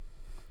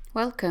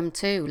Welcome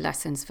to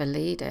Lessons for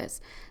Leaders.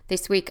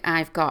 This week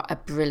I've got a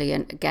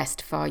brilliant guest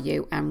for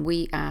you, and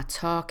we are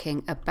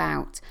talking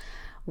about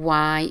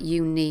why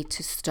you need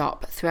to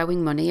stop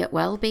throwing money at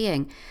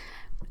well-being.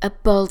 A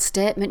bold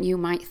statement, you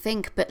might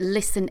think, but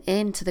listen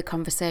in to the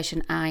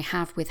conversation I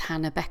have with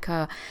Hannah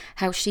Becker,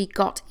 how she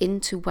got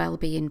into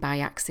well-being by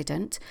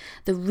accident,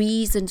 the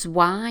reasons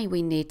why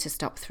we need to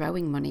stop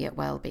throwing money at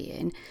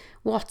well-being,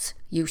 what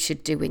you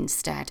should do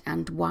instead,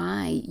 and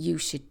why you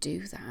should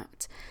do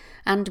that.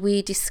 And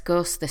we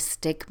discuss the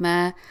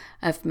stigma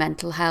of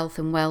mental health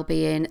and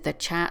well-being, the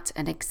chat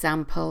and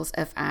examples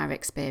of our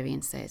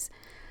experiences.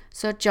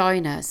 So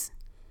join us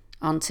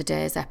on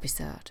today's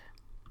episode.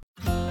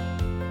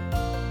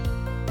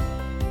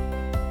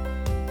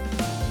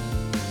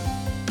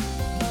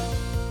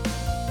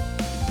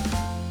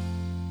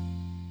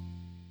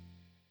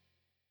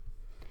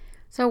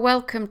 So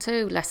welcome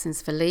to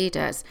Lessons for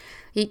Leaders.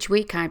 Each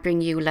week I bring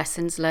you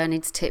lessons,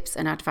 learnings, tips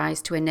and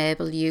advice to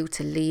enable you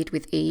to lead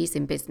with ease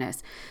in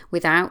business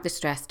without the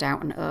stress,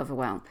 doubt and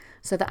overwhelm,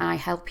 so that I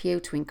help you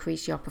to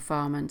increase your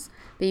performance,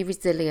 be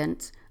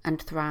resilient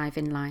and thrive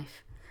in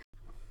life.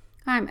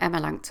 I'm Emma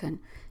Langton,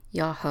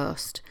 your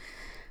host,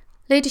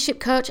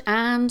 leadership coach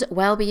and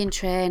wellbeing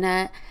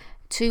trainer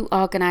to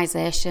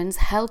organisations,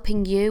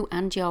 helping you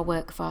and your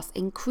workforce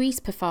increase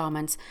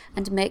performance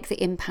and make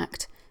the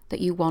impact that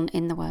you want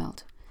in the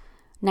world.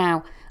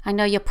 Now, I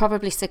know you're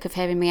probably sick of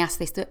hearing me ask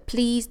this, but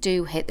please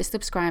do hit the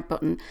subscribe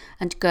button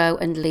and go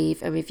and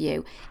leave a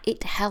review.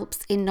 It helps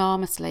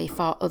enormously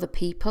for other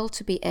people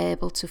to be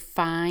able to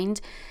find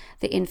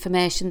the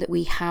information that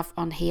we have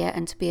on here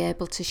and to be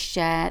able to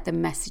share the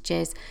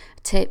messages,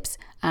 tips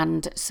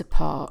and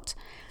support.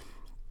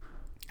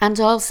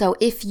 And also,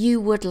 if you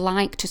would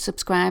like to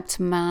subscribe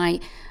to my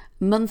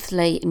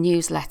monthly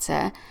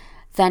newsletter,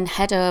 then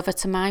head over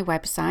to my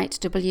website,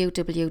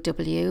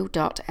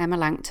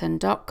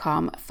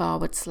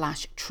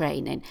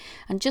 www.emmalangton.com/training,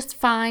 and just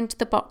find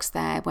the box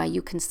there where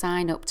you can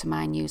sign up to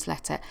my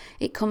newsletter.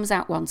 It comes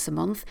out once a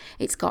month.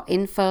 It's got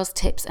infos,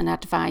 tips and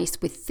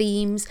advice with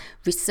themes,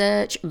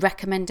 research,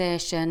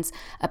 recommendations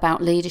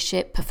about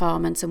leadership,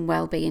 performance and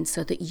well-being,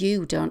 so that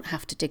you don't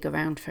have to dig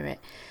around for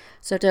it.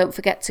 So don't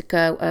forget to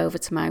go over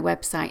to my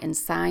website and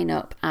sign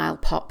up. I'll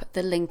pop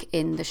the link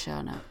in the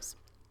show notes.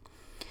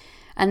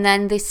 And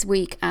then this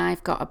week,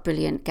 I've got a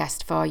brilliant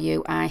guest for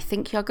you. I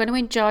think you're going to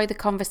enjoy the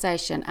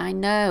conversation. I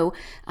know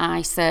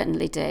I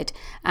certainly did.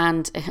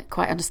 And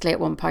quite honestly, at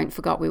one point,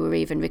 forgot we were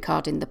even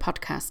recording the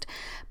podcast.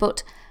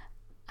 But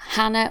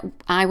Hannah,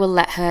 I will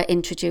let her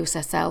introduce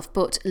herself,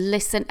 but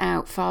listen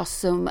out for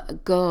some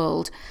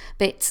gold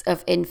bits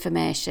of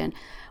information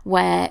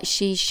where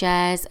she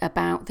shares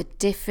about the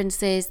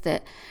differences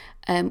that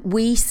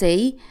we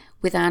see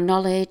with our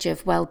knowledge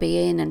of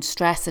well-being and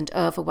stress and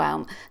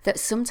overwhelm that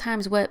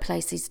sometimes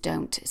workplaces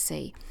don't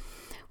see,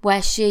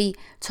 where she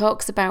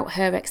talks about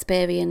her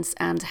experience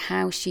and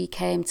how she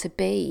came to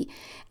be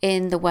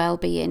in the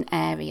well-being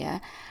area.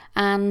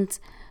 And,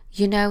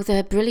 you know,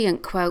 the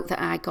brilliant quote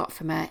that I got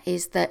from her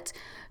is that,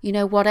 you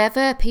know,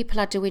 whatever people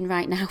are doing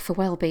right now for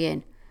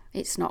well-being,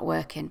 it's not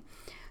working.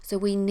 So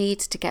we need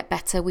to get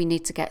better, we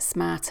need to get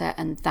smarter,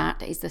 and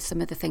that is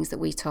some of the things that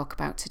we talk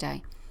about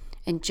today.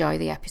 Enjoy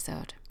the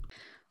episode.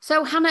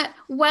 So Hannah,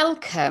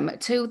 welcome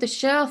to the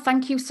show.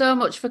 Thank you so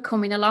much for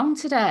coming along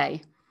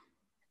today.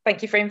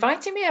 Thank you for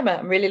inviting me, Emma.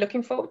 I'm really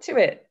looking forward to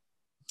it.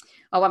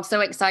 Oh, I'm so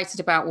excited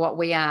about what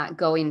we are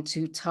going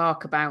to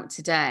talk about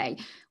today.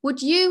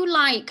 Would you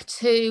like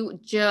to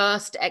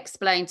just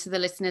explain to the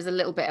listeners a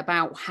little bit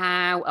about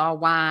how or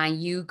why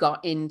you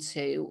got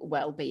into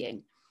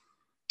well-being?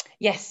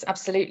 Yes,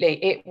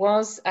 absolutely. It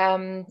was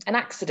an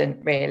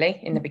accident, really,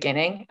 in the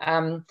beginning.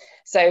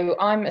 So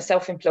I'm a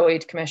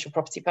self-employed commercial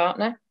property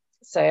partner.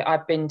 So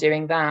I've been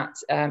doing that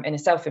in a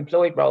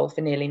self-employed role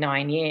for nearly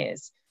 9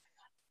 years.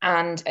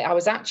 And I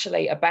was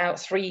actually about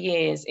 3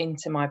 years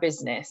into my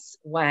business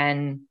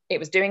when it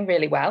was doing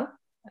really well.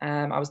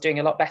 I was doing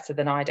a lot better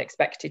than I'd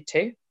expected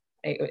to.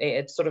 It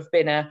had sort of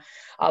been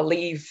I'll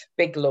leave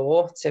Big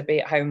Law to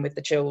be at home with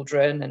the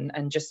children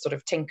and just sort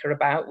of tinker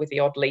about with the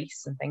odd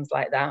lease and things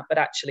like that. But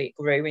actually it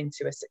grew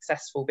into a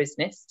successful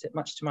business,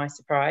 much to my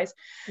surprise.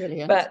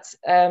 Brilliant. But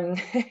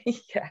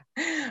yeah,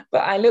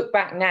 but I look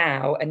back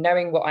now and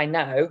knowing what I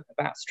know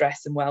about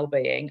stress and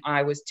well-being,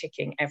 I was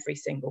ticking every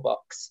single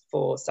box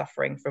for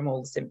suffering from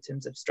all the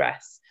symptoms of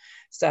stress.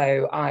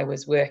 So I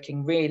was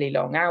working really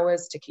long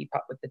hours to keep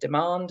up with the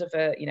demand of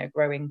a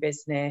growing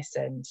business,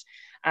 and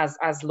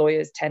as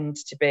lawyers tend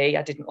to be,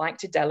 I didn't like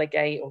to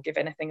delegate or give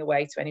anything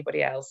away to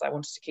anybody else. I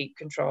wanted to keep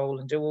control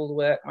and do all the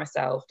work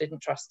myself,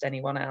 didn't trust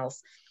anyone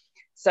else.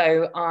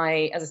 So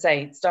I, as I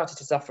say, started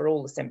to suffer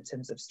all the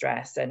symptoms of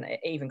stress, and it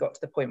even got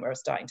to the point where I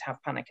was starting to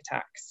have panic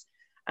attacks.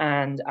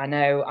 And I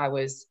know I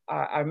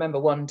remember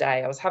one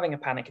day I was having a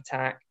panic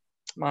attack.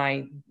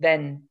 My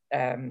then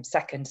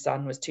second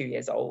son was 2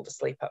 years old,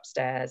 asleep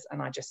upstairs,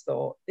 and I just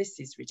thought, this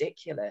is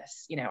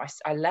ridiculous.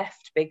 I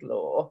left Big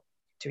Law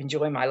to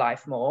enjoy my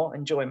life more,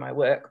 enjoy my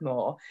work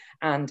more.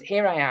 And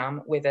here I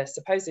am with a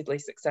supposedly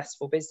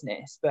successful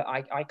business, but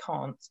I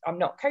can't, I'm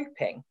not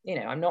coping. You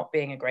know, I'm not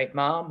being a great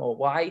mom or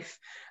wife,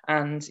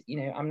 and,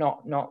 you know, I'm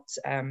not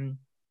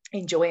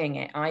enjoying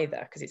it either,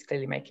 because it's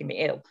clearly making me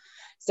ill.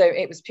 So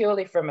it was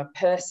purely from a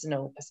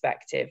personal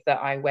perspective that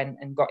I went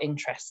and got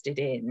interested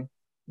in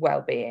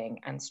well-being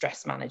and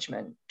stress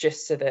management,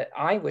 just so that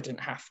I wouldn't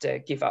have to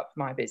give up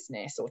my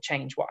business or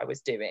change what I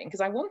was doing,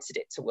 because I wanted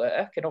it to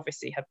work and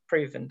obviously had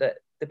proven that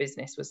the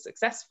business was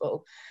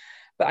successful,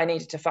 but I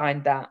needed to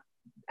find that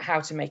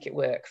how to make it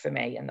work for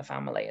me and the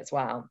family as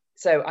well.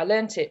 So I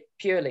learned it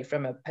purely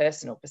from a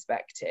personal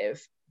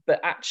perspective, but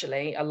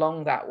actually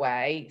along that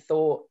way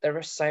thought there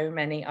are so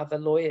many other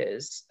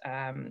lawyers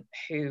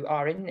who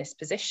are in this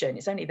position.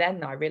 It's only then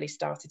that I really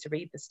started to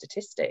read the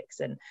statistics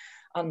and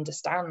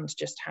understand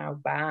just how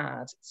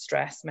bad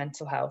stress,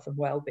 mental health and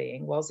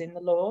well-being was in the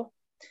law.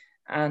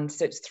 And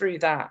so it's through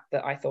that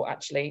I thought,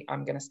 actually,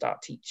 I'm going to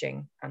start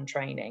teaching and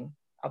training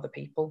other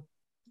people.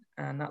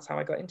 And that's how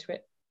I got into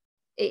it.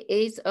 It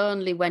is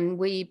only when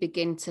we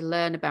begin to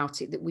learn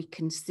about it that we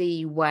can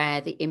see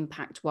where the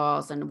impact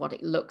was and what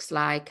it looks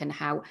like, and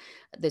how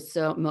there's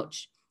so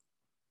much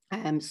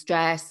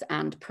stress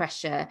and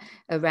pressure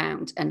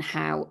around, and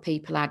how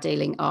people are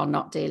dealing or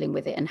not dealing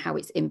with it, and how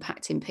it's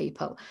impacting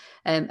people.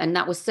 And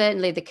that was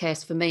certainly the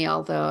case for me,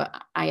 although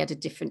I had a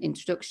different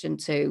introduction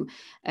to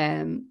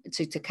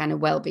kind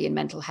of well-being,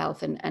 mental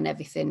health and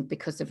everything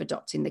because of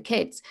adopting the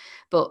kids.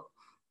 But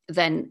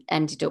then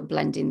ended up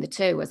blending the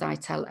two, as I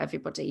tell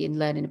everybody, in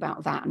learning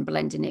about that and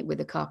blending it with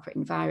the corporate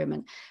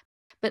environment.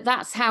 But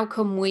that's how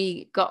come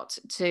we got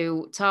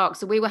to talk.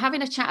 So we were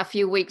having a chat a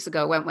few weeks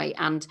ago, weren't we?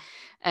 And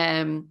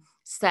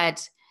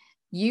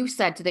you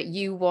said that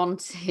you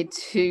wanted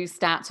to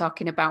start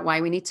talking about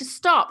why we need to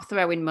stop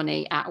throwing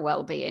money at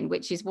well-being,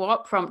 which is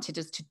what prompted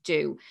us to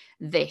do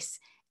this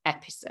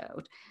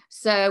episode.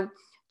 So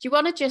do you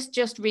want to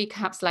just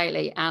recap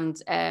slightly? And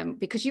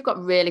because you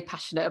got really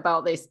passionate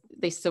about this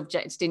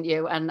subject, didn't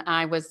you? And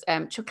I was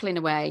chuckling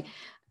away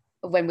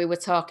when we were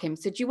talking.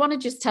 So do you want to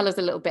just tell us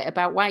a little bit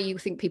about why you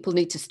think people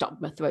need to stop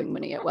throwing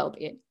money at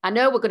well-being? I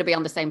know we're going to be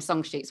on the same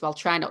song sheet, so I'll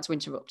try not to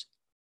interrupt.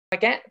 I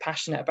get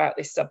passionate about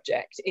this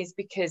subject is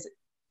because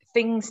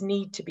things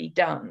need to be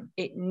done.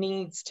 It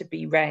needs to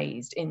be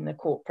raised in the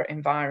corporate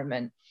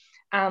environment.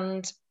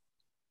 And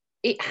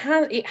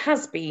it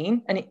has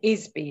been, and it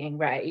is being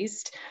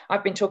raised.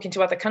 I've been talking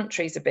to other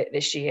countries a bit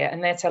this year,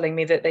 and they're telling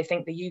me that they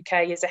think the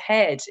UK is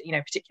ahead, you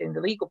know, particularly in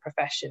the legal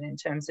profession, in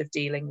terms of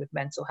dealing with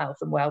mental health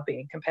and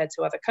well-being compared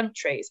to other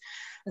countries.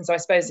 And so I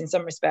suppose in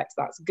some respects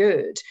that's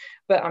good.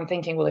 But I'm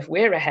thinking, well, if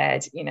we're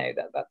ahead, you know,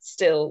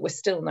 we're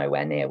still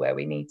nowhere near where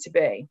we need to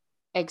be.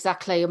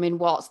 Exactly. I mean,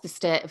 what's the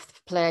state of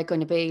play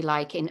going to be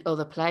like in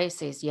other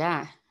places?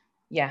 Yeah.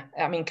 Yeah,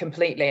 I mean,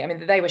 completely. I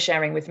mean, they were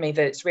sharing with me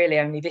that it's really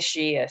only this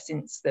year,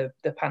 since the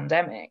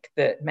pandemic,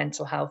 that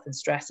mental health and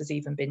stress has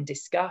even been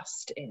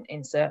discussed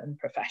in certain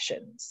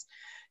professions.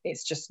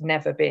 It's just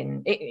never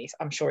been,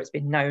 I'm sure it's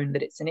been known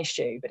that it's an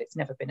issue, but it's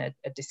never been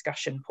a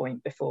discussion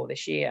point before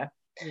this year.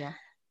 Yeah.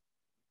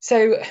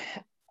 So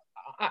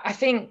I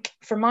think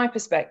from my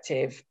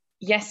perspective,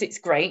 yes, it's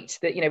great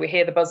that, you know, we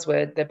hear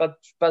the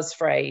buzz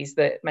phrase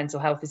that mental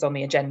health is on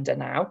the agenda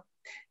now.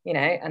 You know,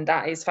 and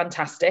that is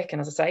fantastic.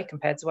 And as I say,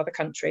 compared to other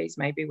countries,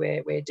 maybe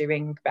we're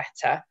doing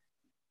better,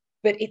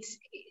 but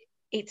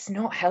it's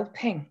not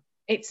helping.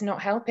 It's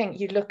not helping.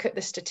 You look at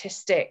the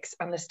statistics,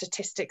 and the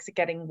statistics are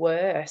getting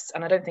worse.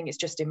 And I don't think it's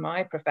just in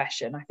my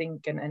profession. I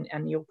think,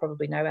 and you'll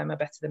probably know, Emma,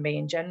 better than me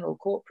in general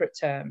corporate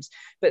terms,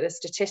 but the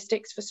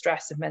statistics for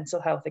stress and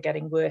mental health are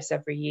getting worse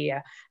every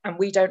year. And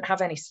we don't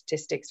have any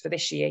statistics for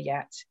this year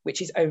yet,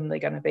 which is only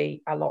going to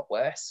be a lot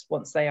worse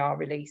once they are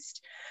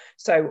released.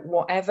 So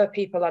whatever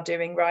people are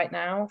doing right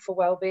now for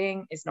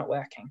well-being is not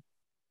working.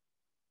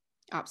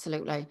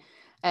 Absolutely.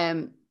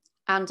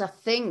 And I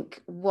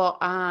think what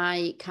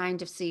I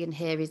kind of see in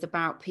here is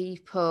about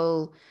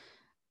people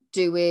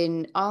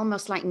doing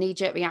almost like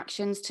knee-jerk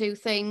reactions to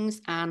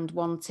things and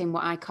wanting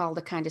what I call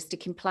the kind of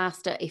sticking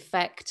plaster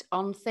effect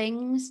on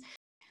things.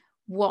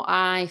 What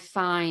I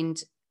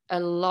find a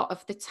lot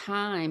of the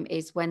time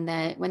is when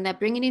they're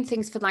bringing in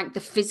things for like the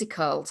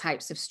physical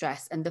types of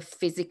stress and the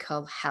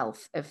physical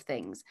health of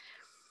things,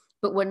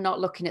 but we're not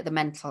looking at the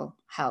mental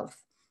health.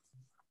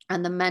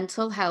 And the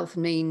mental health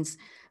means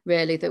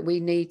really that we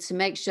need to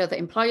make sure that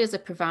employers are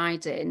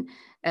providing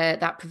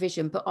that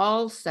provision, but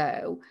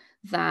also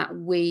that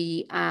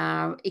we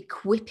are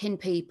equipping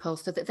people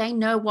so that they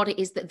know what it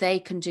is that they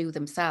can do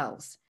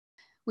themselves.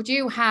 Would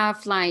you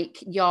have like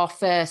your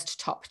first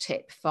top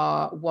tip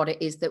for what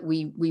it is that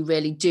we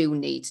really do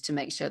need to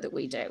make sure that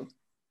we do?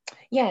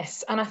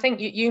 Yes, and I think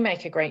you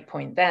make a great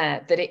point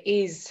there, that it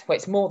is, well,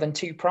 it's more than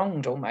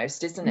two-pronged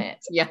almost, isn't it?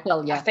 Yeah,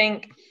 well, yeah. I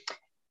think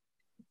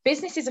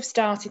businesses have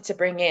started to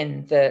bring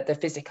in the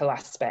physical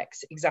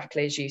aspects,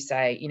 exactly as you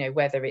say, you know,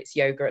 whether it's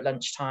yoga at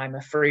lunchtime,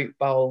 a fruit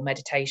bowl,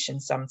 meditation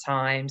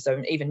sometimes,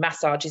 or even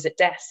massages at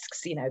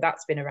desks, you know,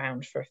 that's been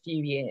around for a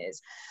few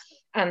years.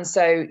 And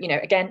so, you know,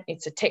 again,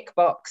 it's a tick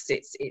box.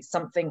 It's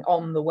something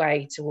on the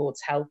way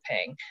towards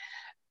helping,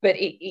 but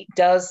it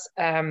does.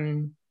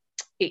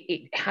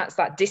 It has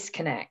that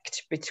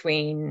disconnect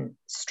between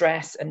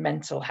stress and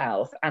mental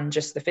health and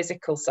just the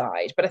physical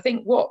side. But I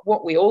think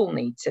what we all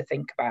need to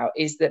think about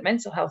is that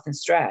mental health and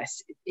stress,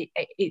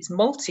 it's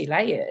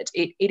multi-layered.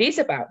 It is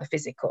about the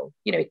physical,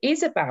 you know, it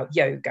is about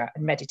yoga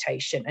and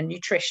meditation and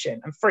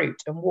nutrition and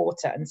fruit and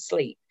water and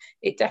sleep.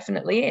 It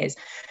definitely is.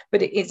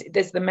 But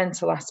there's the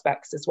mental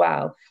aspects as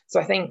well.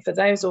 So I think for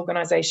those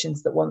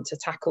organizations that want to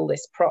tackle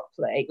this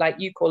properly, like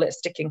you call it a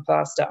sticking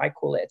plaster, I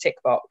call it a tick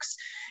box,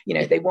 you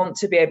know, they want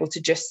to be able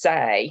to just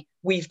say,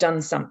 we've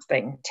done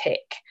something,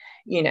 tick,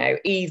 you know,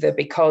 either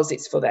because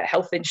it's for their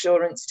health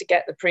insurance to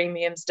get the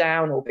premiums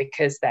down, or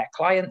because their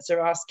clients are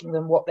asking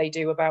them what they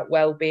do about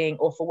well-being,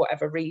 or for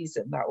whatever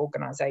reason that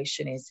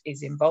organization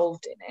is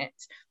involved in it.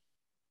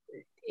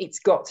 It's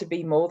got to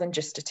be more than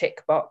just a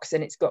tick box,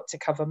 and it's got to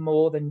cover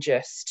more than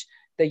just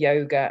the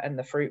yoga and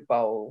the fruit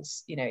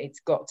bowls. You know, it's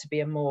got to be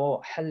a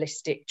more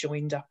holistic,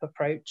 joined up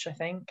approach, I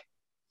think.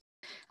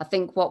 I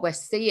think what we're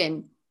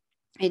seeing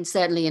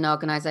certainly in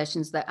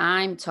organizations that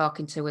I'm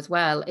talking to as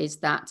well is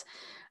that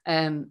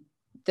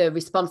the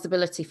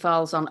responsibility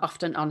falls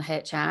often on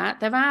HR.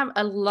 There are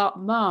a lot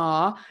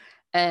more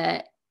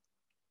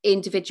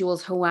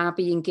individuals who are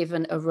being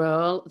given a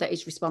role that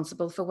is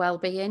responsible for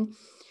well-being,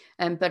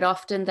 but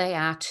often they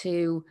are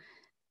too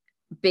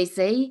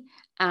busy.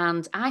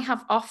 And I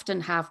have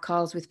often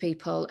calls with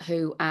people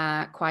who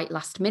are quite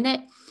last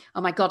minute.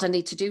 Oh my God, I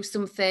need to do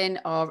something.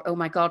 Or, oh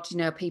my God, you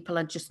know, people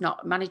are just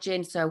not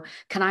managing. So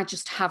can I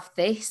just have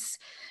this?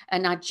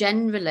 And I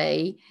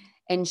generally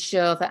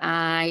ensure that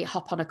I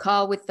hop on a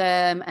call with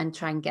them and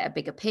try and get a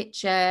bigger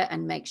picture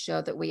and make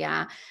sure that we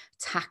are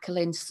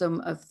tackling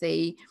some of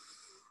the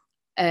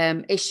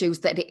issues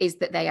that it is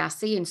that they are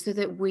seeing, so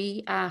that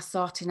we are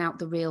sorting out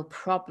the real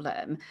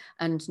problem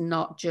and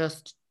not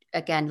just,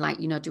 again, like,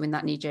 you know, doing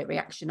that knee-jerk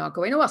reaction or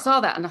going, oh, I saw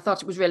that and I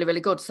thought it was really,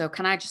 really good, so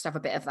can I just have a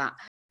bit of that?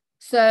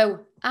 So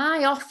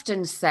I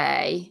often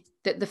say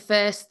that the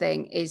first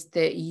thing is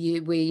that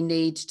we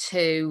need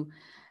to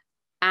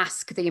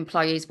ask the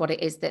employees what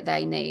it is that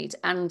they need.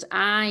 And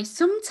I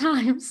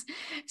sometimes,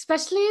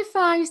 especially if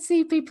I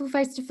see people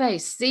face to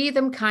face, see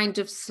them kind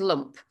of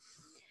slump,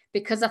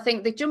 because I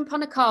think they jump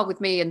on a call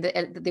with me and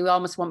they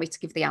almost want me to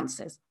give the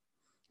answers.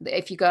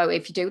 If you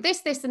do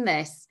this, this, and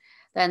this,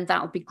 then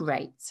that'll be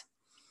great.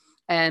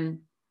 But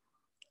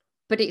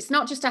it's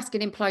not just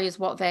asking employers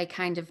what they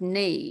kind of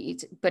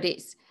need, but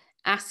it's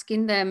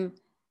asking them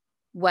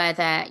where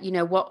they're, you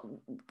know, what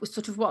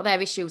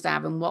their issues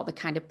are and what the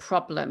kind of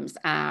problems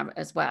are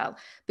as well.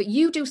 But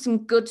you do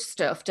some good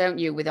stuff, don't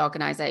you, with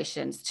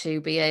organizations to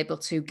be able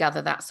to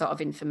gather that sort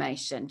of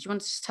information. Do you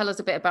want to just tell us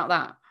a bit about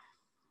that?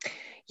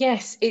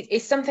 Yes,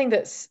 it's something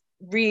that's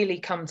really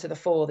come to the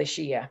fore this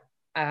year,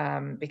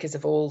 because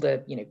of all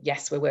the, you know,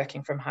 yes, we're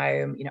working from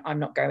home. You know, I'm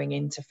not going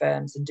into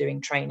firms and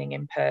doing training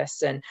in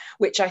person,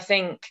 which I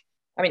think,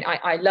 I mean,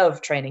 I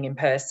love training in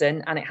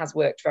person, and it has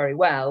worked very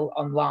well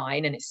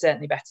online, and it's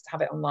certainly better to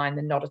have it online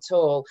than not at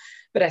all.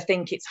 But I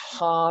think it's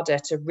harder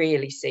to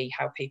really see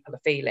how people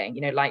are feeling.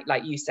 You know, like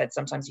you said,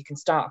 sometimes you can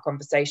start a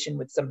conversation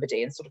with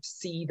somebody and sort of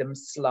see them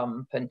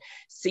slump and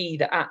see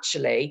that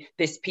actually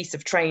this piece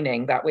of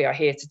training that we are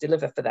here to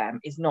deliver for them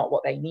is not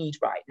what they need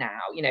right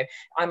now. You know,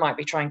 I might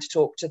be trying to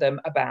talk to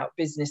them about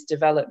business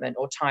development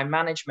or time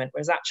management,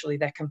 whereas actually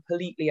they're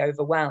completely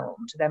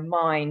overwhelmed. Their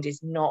mind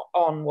is not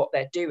on what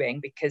they're doing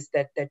because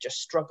they're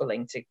just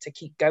struggling to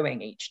keep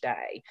going each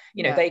day.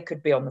 You know, they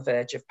could be on the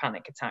verge of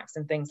panic attacks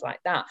and things like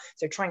that.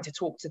 So trying to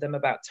talk to them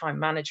about time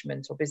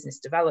management or business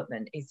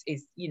development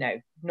is you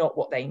know, not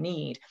what they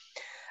need.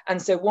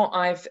 And so what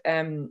I've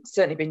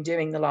certainly been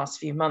doing the last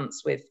few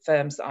months with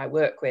firms that I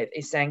work with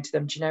is saying to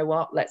them, do you know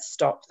what, let's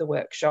stop the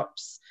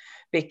workshops,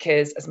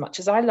 because as much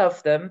as I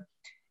love them,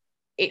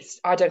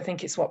 I don't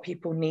think it's what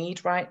people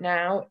need right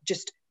now.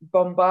 Just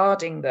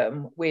bombarding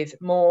them with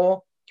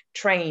more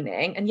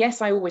training. And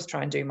yes, I always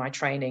try and do my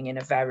training in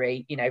a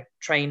very, you know,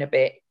 train a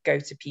bit, go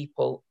to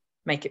people,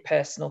 make it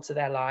personal to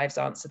their lives,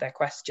 answer their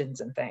questions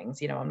and things.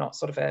 You know, I'm not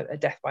sort of a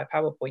death by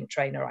PowerPoint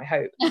trainer, I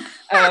hope. Oh,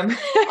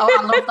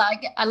 I love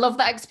that. I love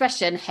that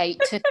expression, hate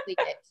to see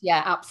it.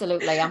 Yeah,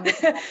 absolutely. I'm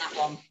with you on that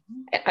one.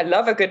 I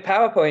love a good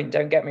PowerPoint,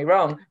 don't get me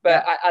wrong,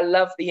 but I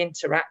love the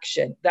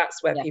interaction.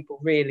 That's where people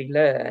really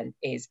learn,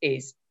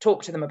 is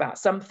talk to them about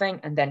something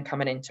and then come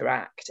and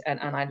interact.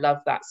 And I love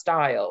that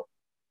style.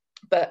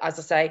 But as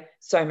I say,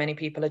 so many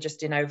people are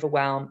just in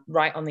overwhelm,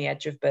 right on the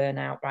edge of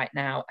burnout right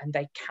now, and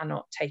they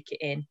cannot take it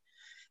in.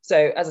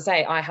 So as I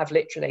say, I have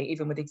literally,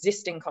 even with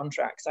existing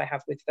contracts I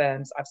have with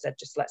firms, I've said,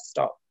 just let's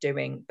stop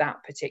doing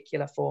that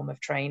particular form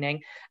of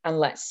training and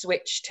let's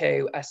switch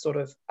to a sort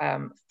of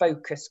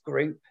focus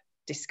group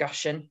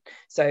discussion.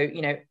 So,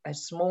 you know, a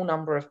small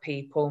number of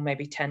people,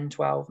 maybe 10,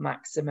 12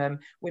 maximum,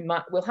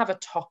 we'll have a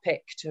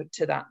topic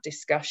to that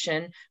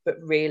discussion, but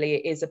really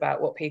it is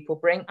about what people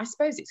bring. I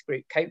suppose it's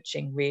group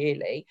coaching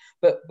really,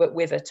 but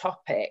with a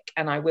topic.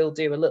 And I will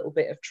do a little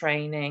bit of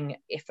training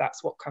if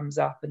that's what comes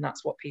up and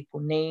that's what people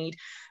need.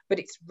 But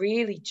it's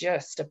really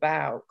just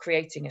about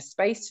creating a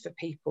space for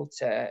people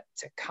to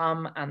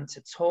come and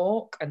to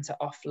talk and to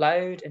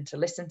offload and to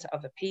listen to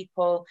other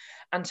people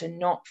and to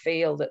not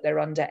feel that they're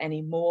under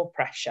any more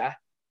pressure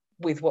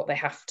with what they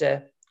have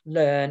to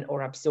learn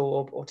or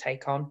absorb or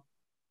take on.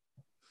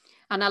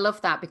 And I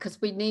love that, because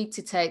we need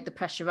to take the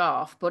pressure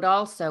off, but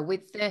also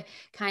with the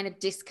kind of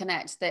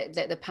disconnect that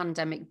the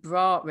pandemic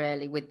brought,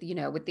 really, with, you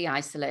know, with the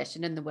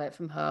isolation and the work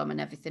from home and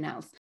everything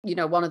else. You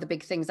know, one of the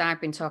big things I've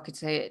been talking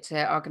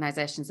to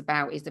organisations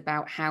about is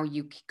about how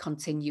you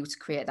continue to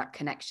create that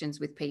connections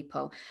with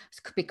people,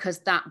 because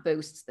that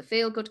boosts the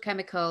feel-good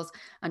chemicals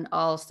and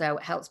also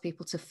helps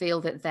people to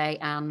feel that they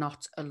are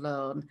not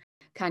alone.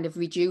 Kind of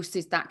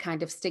reduces that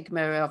kind of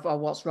stigma of, oh,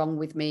 what's wrong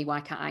with me? Why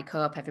can't I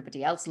cope?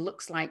 Everybody else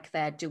looks like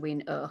they're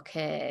doing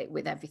okay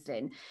with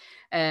everything.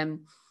 And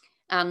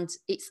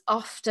it's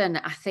often,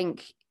 I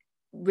think,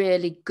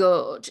 really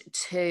good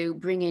to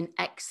bring in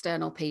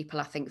external people,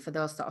 I think, for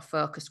those sort of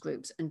focus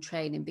groups and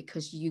training,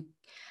 because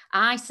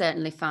I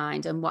certainly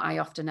find, and what I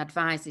often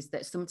advise is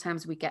that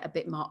sometimes we get a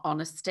bit more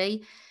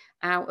honesty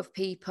out of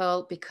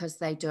people because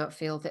they don't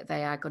feel that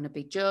they are going to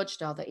be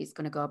judged, or that it's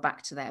going to go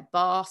back to their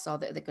boss, or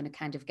that they're going to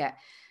kind of get,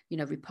 you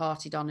know,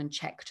 reported on and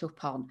checked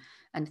up on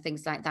and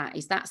things like that.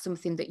 Is that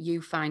something that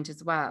you find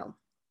as well?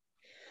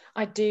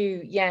 I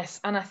do, yes.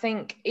 And I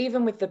think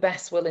even with the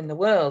best will in the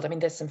world, I mean,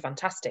 there's some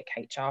fantastic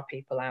HR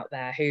people out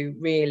there who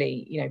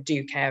really, you know,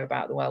 do care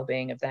about the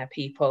well-being of their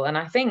people. And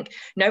I think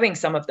knowing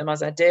some of them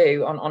as I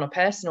do on a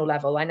personal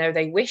level, I know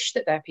they wish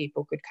that their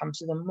people could come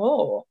to them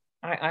more.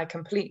 I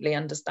completely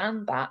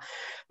understand that.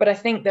 But I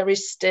think there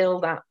is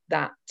still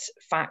that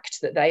fact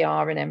that they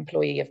are an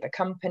employee of the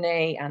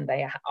company and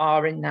they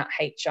are in that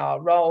HR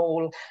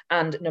role.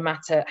 And no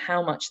matter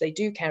how much they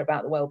do care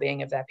about the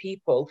well-being of their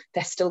people,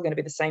 they're still going to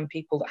be the same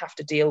people that have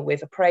to deal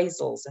with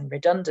appraisals and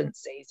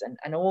redundancies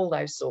and all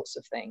those sorts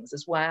of things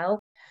as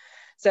well.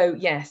 So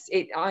yes,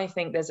 I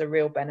think there's a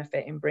real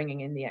benefit in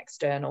bringing in the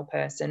external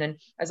person. And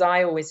as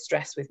I always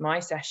stress with my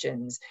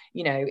sessions,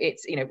 you know,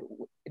 it's, you know,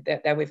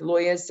 they're with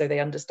lawyers, so they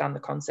understand the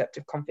concept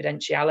of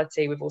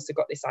confidentiality. We've also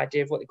got this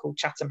idea of what they call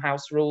Chatham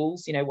House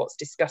rules. You know, what's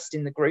discussed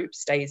in the group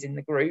stays in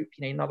the group.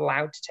 You know, you're not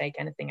allowed to take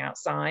anything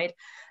outside.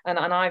 And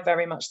I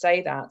very much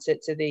say that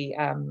to the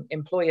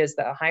employers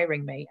that are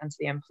hiring me and to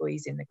the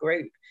employees in the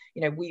group.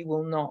 You know, we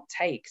will not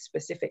take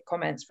specific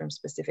comments from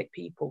specific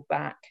people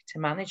back to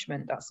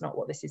management. That's not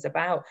what this is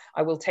about.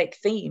 I will take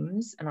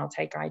themes and I'll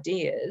take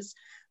ideas,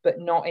 but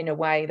not in a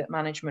way that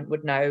management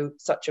would know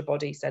such a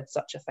body said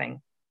such a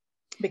thing,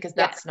 because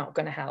that's not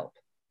going to help.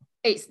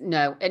 It's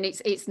not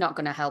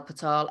going to help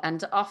at all.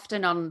 And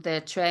often on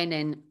the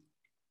training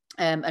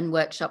and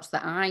workshops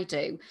that I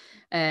do,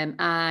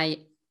 I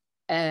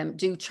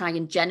do try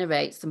and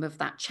generate some of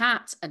that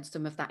chat and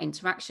some of that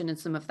interaction and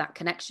some of that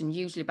connection,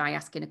 usually by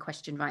asking a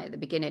question right at the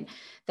beginning.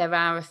 There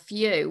are a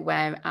few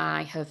where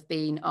I have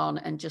been on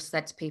and just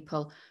said to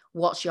people,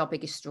 what's your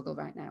biggest struggle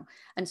right now?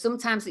 And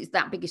sometimes it's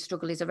that biggest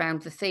struggle is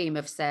around the theme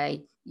of,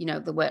 say, you know,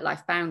 the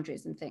work-life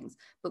boundaries and things,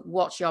 but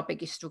what's your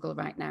biggest struggle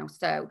right now?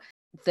 So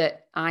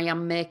that I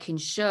am making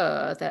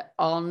sure that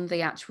on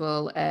the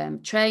actual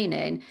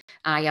training,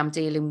 I am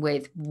dealing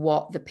with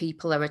what the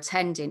people are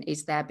attending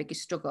is their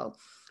biggest struggle.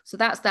 So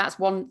that's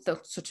one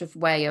sort of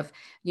way of,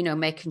 you know,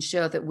 making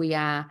sure that we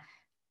are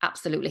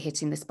absolutely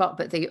hitting the spot.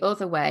 But the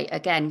other way,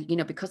 again, you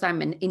know, because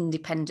I'm an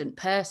independent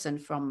person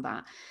from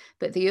that,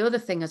 but the other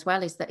thing as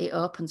well is that it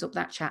opens up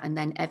that chat, and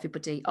then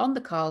everybody on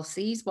the call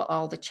sees what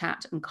all the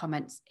chat and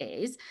comments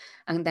is,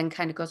 and then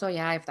kind of goes, oh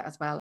yeah, I have that as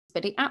well.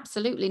 But it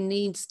absolutely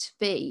needs to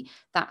be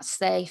that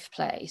safe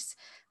place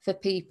for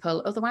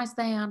people. Otherwise,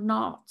 they are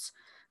not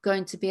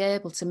going to be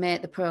able to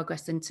make the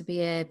progress and to be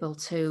able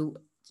to,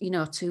 you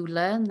know, to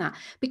learn that,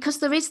 because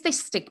there is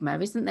this stigma,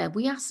 isn't there?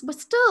 We're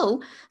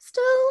still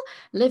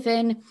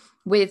living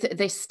with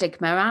this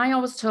stigma. I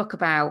always talk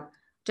about,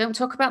 don't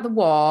talk about the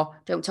war,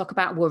 don't talk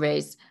about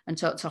worries, and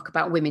talk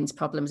about women's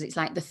problems. It's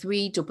like the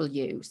 3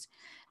 W's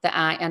that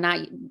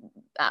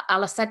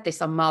I'll have said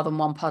this on more than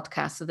one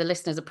podcast, so the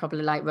listeners are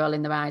probably like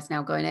rolling their eyes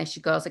now going, here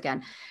she goes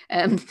again.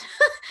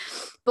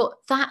 But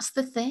that's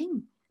the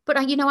thing.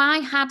 But, you know, I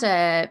had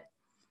a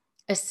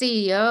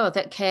CEO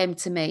that came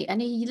to me,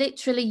 and he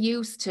literally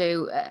used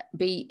to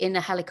be in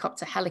a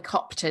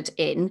helicoptered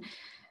in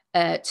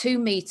to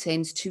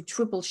meetings to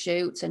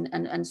troubleshoot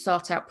and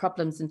sort out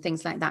problems and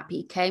things like that. But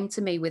he came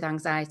to me with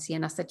anxiety,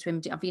 and I said to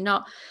him, have you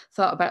not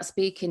thought about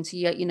speaking to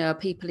your, you know,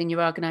 people in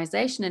your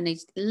organization? And he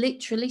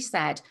literally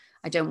said,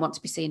 I don't want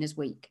to be seen as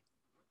weak.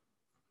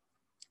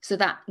 So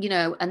that, you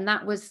know, and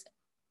that was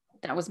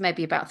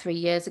maybe about 3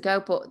 years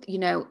ago, but, you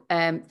know,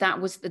 that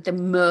was the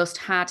most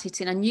hard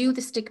hitting. I knew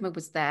the stigma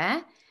was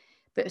there,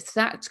 But for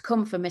that to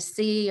come from a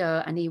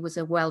CEO, and he was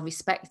a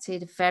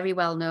well-respected, very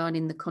well-known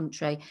in the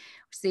country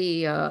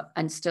CEO,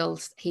 and still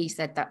he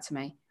said that to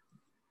me.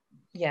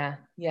 Yeah.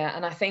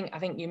 And I think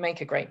you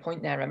make a great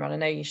point there, Emma. And I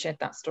know you shared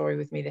that story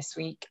with me this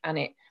week,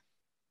 and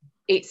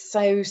it's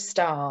so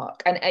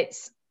stark. And I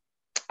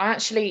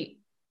actually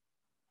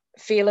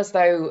feel as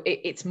though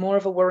it's more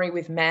of a worry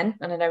with men.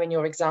 And I know in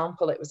your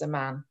example, it was a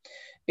man,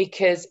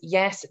 because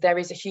yes, there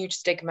is a huge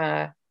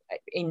stigma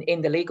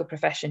in the legal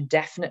profession,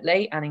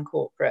 definitely, and in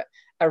corporate,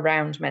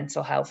 around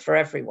mental health for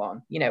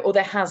everyone, or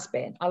there has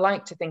been. I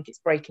like to think it's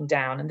breaking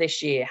down, and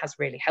this year has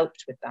really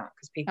helped with that,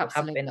 because people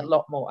Absolutely. Have been a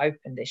lot more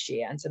open this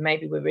year, and so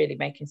maybe we're really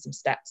making some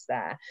steps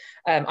there.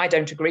 I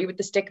don't agree with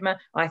the stigma.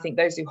 I think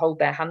those who hold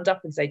their hand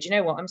up and say, do you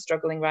know what, I'm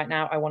struggling right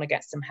now, I want to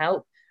get some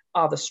help,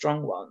 are the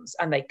strong ones,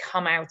 and they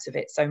come out of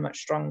it so much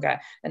stronger.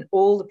 And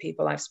all the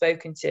people I've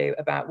spoken to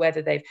about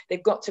whether they've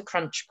got to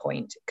crunch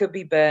point, it could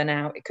be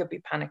burnout, it could be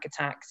panic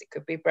attacks, it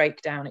could be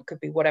breakdown, it could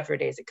be whatever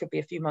it is, it could be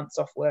a few months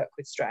off work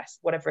with stress,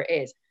 whatever it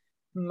is,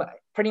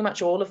 pretty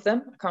much all of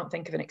them, I can't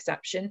think of an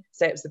exception,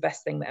 say it was the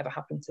best thing that ever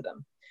happened to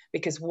them,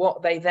 because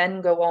what they then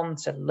go on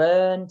to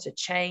learn, to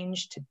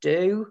change, to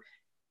do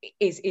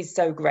is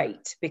so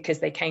great, because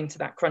they came to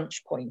that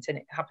crunch point. And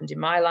it happened in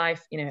my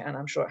life, and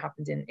I'm sure it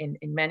happened in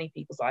many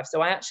people's lives.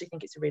 So I actually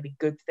think it's a really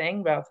good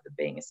thing rather than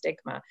being a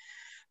stigma.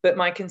 But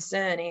my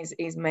concern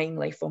is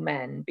mainly for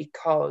men,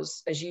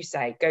 because, as you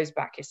say, it goes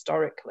back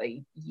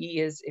historically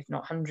years, if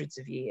not hundreds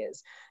of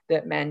years,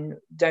 that men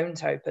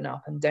don't open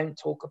up and don't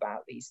talk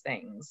about these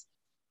things.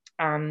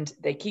 And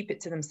they keep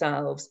it to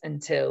themselves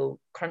until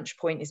crunch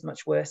point is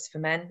much worse for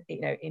men.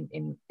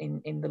 In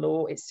the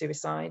law, it's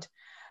suicide.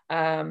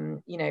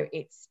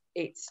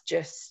 It's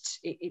just,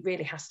 it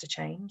really has to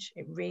change.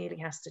 It really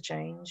has to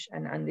change.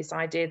 And this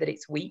idea that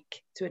it's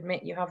weak to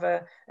admit you have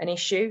an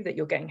issue that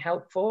you're getting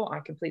help for, I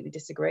completely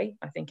disagree.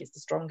 I think it's the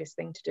strongest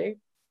thing to do.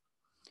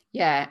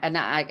 Yeah, and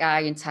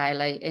I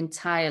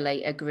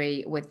entirely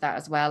agree with that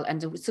as well.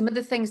 And some of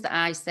the things that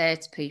I say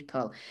to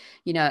people,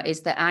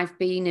 is that I've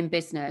been in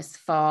business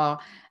for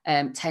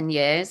 10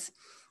 years,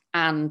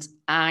 and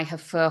I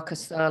have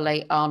focused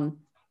solely on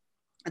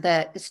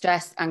the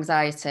stress,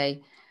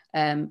 anxiety,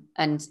 and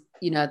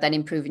then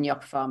improving your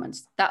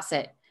performance. That's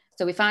it.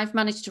 So if I've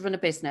managed to run a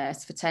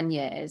business for 10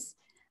 years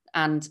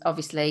and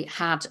obviously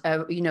had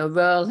a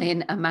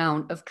rolling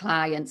amount of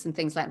clients and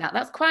things like that,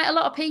 that's quite a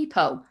lot of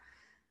people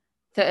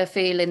that are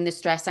feeling the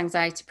stress,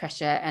 anxiety,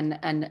 pressure,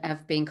 and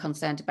have been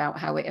concerned about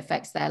how it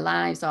affects their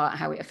lives or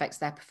how it affects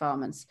their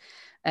performance.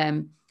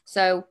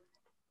 So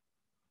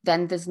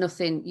then there's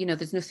nothing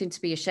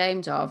to be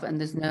ashamed of, and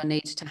there's no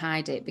need to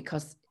hide it,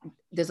 because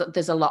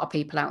there's a lot of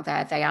people out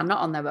there. They are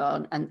not on their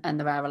own, and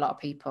there are a lot of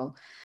people.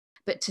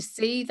 But to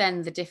see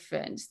then the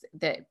difference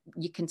that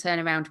you can turn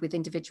around with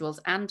individuals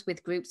and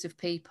with groups of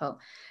people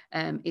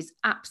is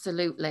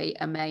absolutely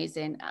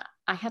amazing.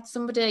 I had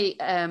somebody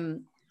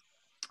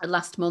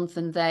last month,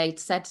 and they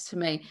said to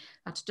me,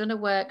 I'd done a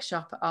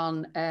workshop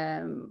on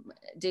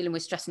dealing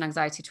with stress and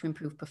anxiety to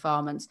improve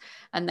performance,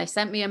 and they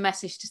sent me a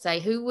message to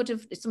say, who would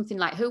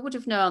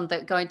have known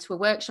that going to a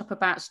workshop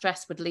about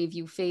stress would leave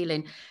you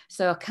feeling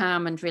so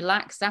calm and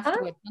relaxed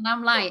afterwards? And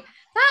I'm like,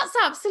 that's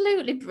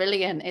absolutely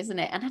brilliant, isn't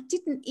it? And I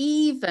didn't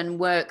even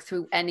work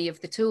through any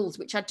of the tools,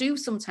 which I do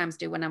sometimes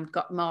do when I've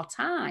got more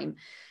time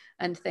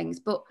and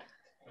things, but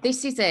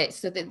this is it.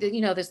 So that,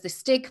 there's the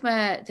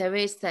stigma. There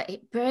is that.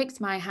 It breaks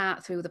my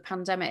heart through the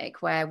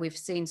pandemic, where we've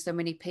seen so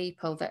many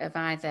people that have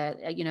either,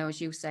 as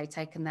you say,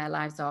 taken their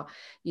lives, or,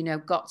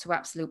 got to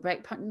absolute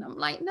breakpoint. And I'm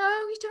like, no,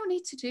 you don't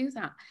need to do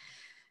that.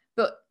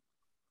 But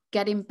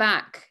getting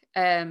back,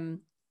 to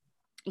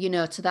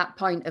that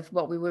point of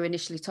what we were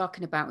initially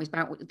talking about, is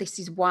about, this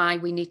is why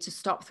we need to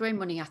stop throwing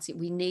money at it.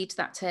 We need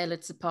that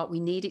tailored support. We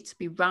need it to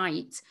be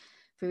right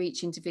for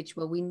each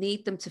individual. We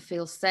need them to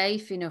feel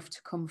safe enough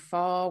to come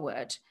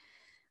forward,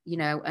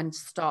 and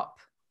stop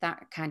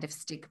that kind of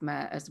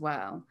stigma as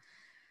well.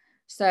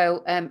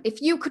 So if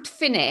you could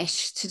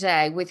finish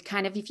today with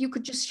if you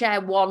could just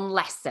share one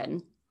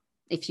lesson,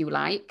 if you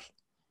like,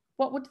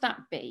 what would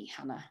that be,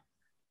 Hannah?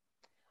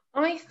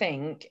 I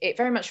think it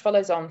very much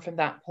follows on from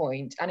that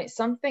point, and it's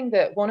something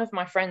that one of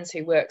my friends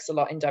who works a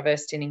lot in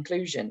diversity and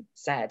inclusion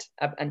said,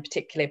 and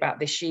particularly about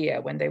this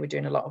year when they were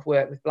doing a lot of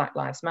work with Black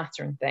Lives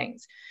Matter and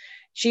things.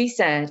 She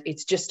said,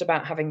 it's just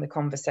about having the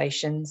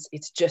conversations.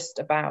 It's just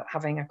about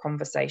having a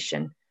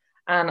conversation.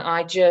 And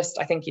I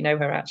think you know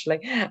her,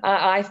 actually.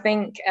 I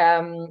think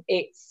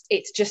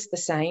it's just the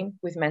same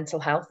with mental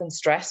health and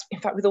stress. In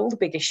fact, with all the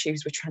big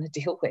issues we're trying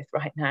to deal with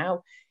right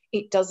now,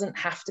 it doesn't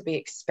have to be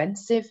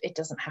expensive. It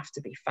doesn't have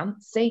to be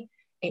fancy.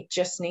 It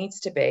just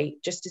needs to be,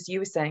 just as you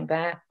were saying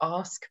there,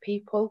 ask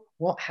people,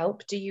 what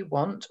help do you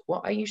want?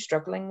 What are you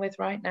struggling with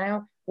right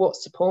now? What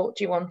support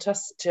do you want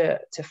us to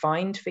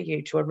find for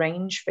you, to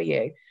arrange for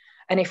you?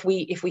 And if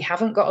we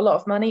haven't got a lot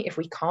of money, if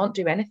we can't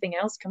do anything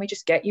else, can we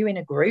just get you in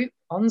a group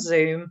on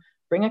Zoom,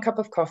 bring a cup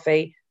of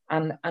coffee,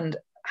 and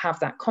have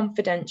that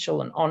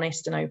confidential and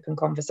honest and open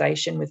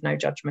conversation with no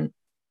judgment?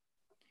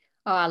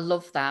 Oh, I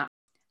love that.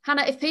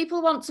 Hannah, if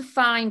people want to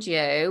find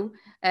you,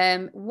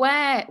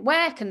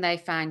 where can they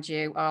find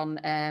you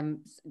on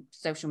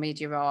social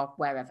media or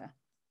wherever?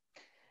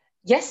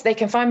 Yes, they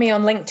can find me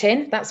on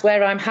LinkedIn. That's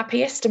where I'm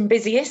happiest and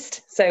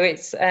busiest. So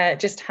it's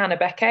just Hannah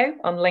Becko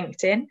on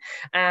LinkedIn.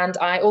 And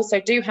I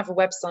also do have a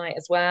website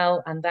as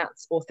well, and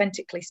that's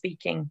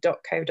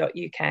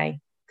authenticallyspeaking.co.uk.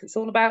 It's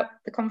all about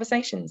the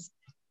conversations.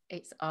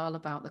 It's all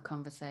about the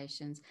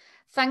conversations.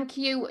 Thank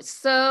you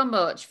so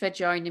much for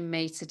joining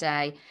me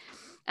today.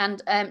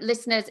 And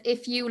listeners,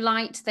 if you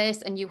liked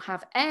this and you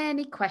have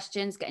any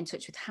questions, get in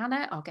touch with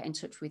Hannah or get in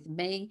touch with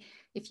me.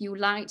 If you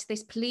liked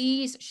this,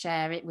 please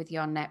share it with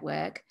your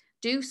network.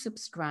 Do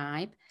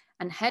subscribe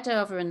and head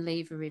over and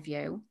leave a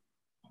review.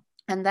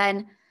 And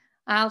then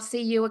I'll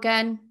see you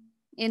again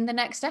in the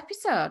next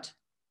episode.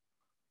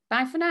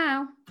 Bye for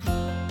now.